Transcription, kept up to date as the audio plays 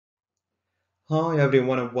Hi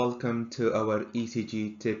everyone and welcome to our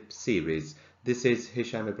ECG Tip series. This is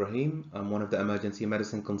Hesham Ibrahim. I'm one of the emergency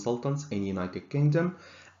medicine consultants in United Kingdom,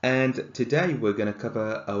 and today we're going to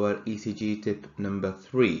cover our ECG tip number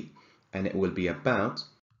 3, and it will be about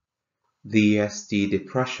the ST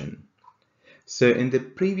depression. So in the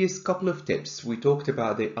previous couple of tips we talked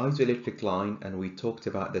about the isoelectric line and we talked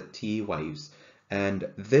about the T waves,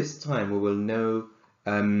 and this time we will know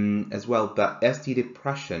as well that ST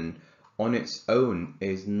depression on its own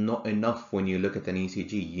is not enough. When you look at an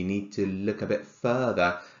ECG, you need to look a bit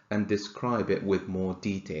further and describe it with more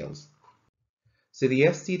details. So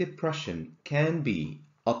the ST depression can be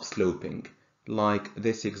upsloping, like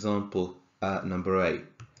this example number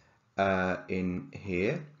 8 in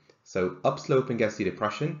here. So upsloping ST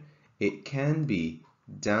depression, it can be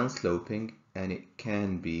downsloping and it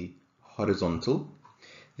can be horizontal.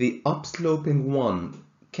 The upsloping one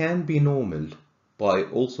can be normal, but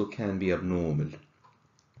it also can be abnormal.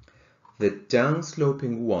 The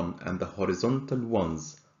downsloping one and the horizontal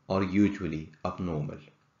ones are usually abnormal.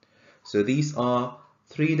 So these are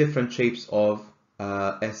three different shapes of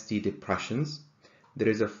ST depressions. There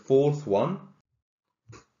is a fourth one,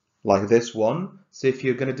 like this one. So if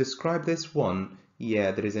you're going to describe this one,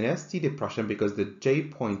 yeah, there is an ST depression because the J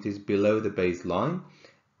point is below the baseline.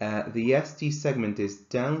 The ST segment is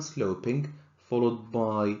downsloping, followed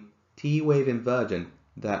by T wave inversion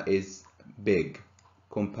that is big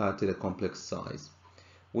compared to the complex size.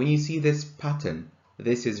 When you see this pattern,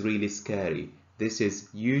 this is really scary. This is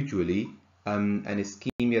usually an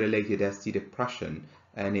ischemia-related ST depression,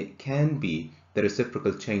 and it can be the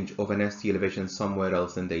reciprocal change of an ST elevation somewhere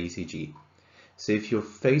else in the ECG. So if you're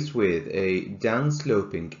faced with a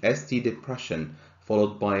downsloping ST depression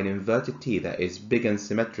followed by an inverted T that is big and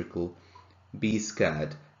symmetrical, be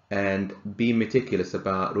scared and be meticulous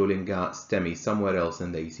about ruling out STEMI somewhere else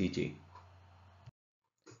in the ECG.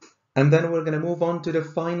 And then we're going to move on to the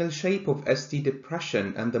final shape of ST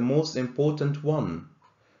depression and the most important one,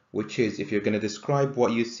 which is if you're going to describe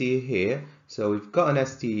what you see here. So we've got an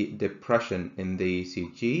ST depression in the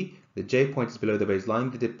ECG. The J point is below the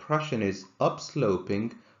baseline. The depression is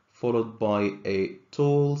upsloping, followed by a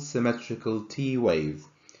tall symmetrical T wave.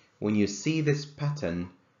 When you see this pattern,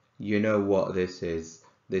 you know what this is.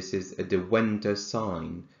 This is a De Winter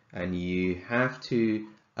sign, and you have to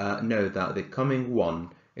know that the coming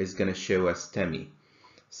one is going to show a STEMI.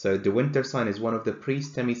 So De Winter sign is one of the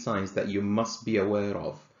pre-STEMI signs that you must be aware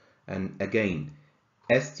of. And again,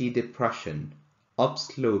 ST depression,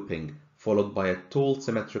 upsloping, followed by a tall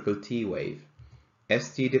symmetrical T wave.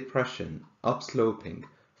 ST depression, upsloping,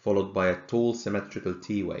 followed by a tall symmetrical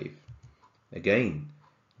T wave. Again,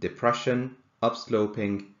 depression,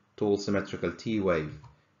 upsloping, tall symmetrical T wave.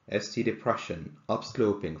 ST depression,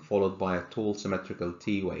 upsloping, followed by a tall symmetrical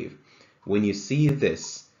T wave. When you see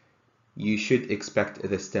this, you should expect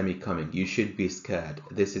the STEMI coming. You should be scared.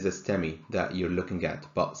 This is a STEMI that you're looking at,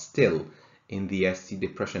 but still in the ST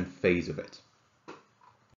depression phase of it.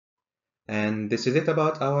 And this is it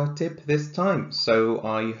about our tip this time. So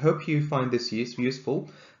I hope you find this useful.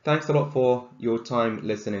 Thanks a lot for your time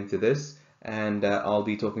listening to this, and I'll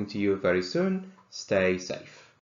be talking to you very soon. Stay safe.